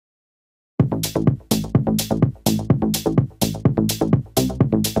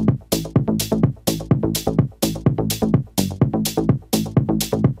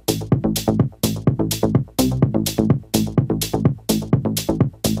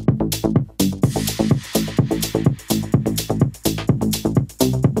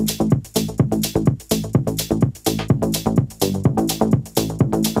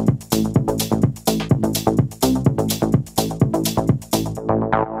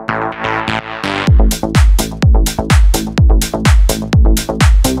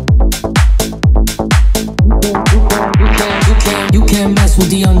With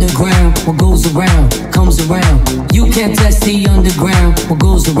the underground, what goes around, comes around. You can't test the underground, what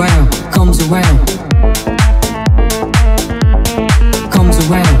goes around, comes around. Comes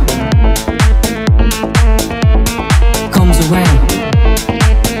around. Comes around.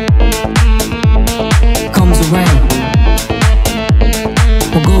 Comes around.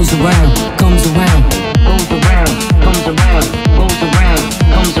 What goes around, comes around. Goes around, comes around, goes around,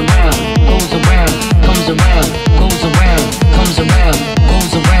 comes around, goes around, comes around, goes around, comes around. Goes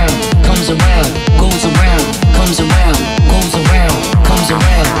around, comes around, goes around, comes around, goes around, comes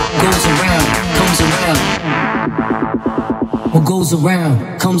around, goes around, comes around. What goes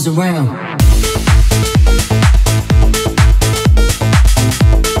around, comes around.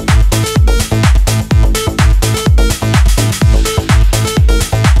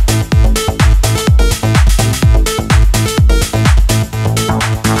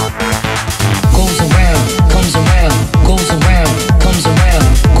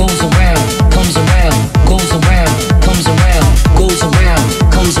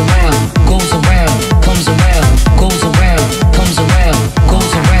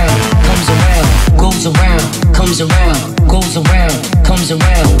 Comes around, goes around, comes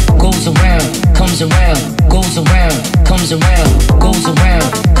around, goes around, comes around, goes around, comes around, goes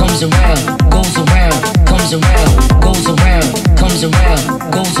around, comes around, goes around, comes around, goes around, comes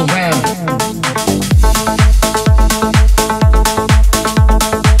around, goes around.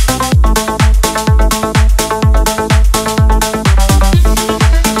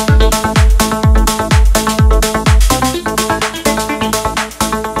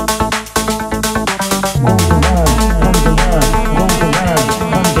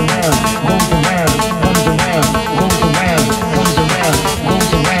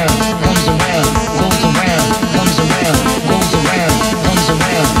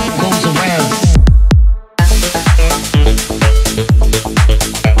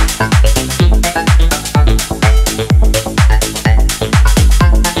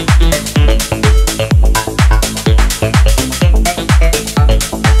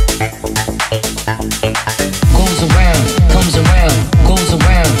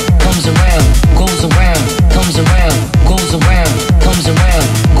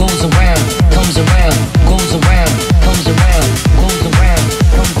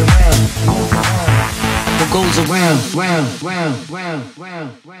 Goes around, round, round, round,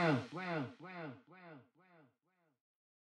 round, round, round, round.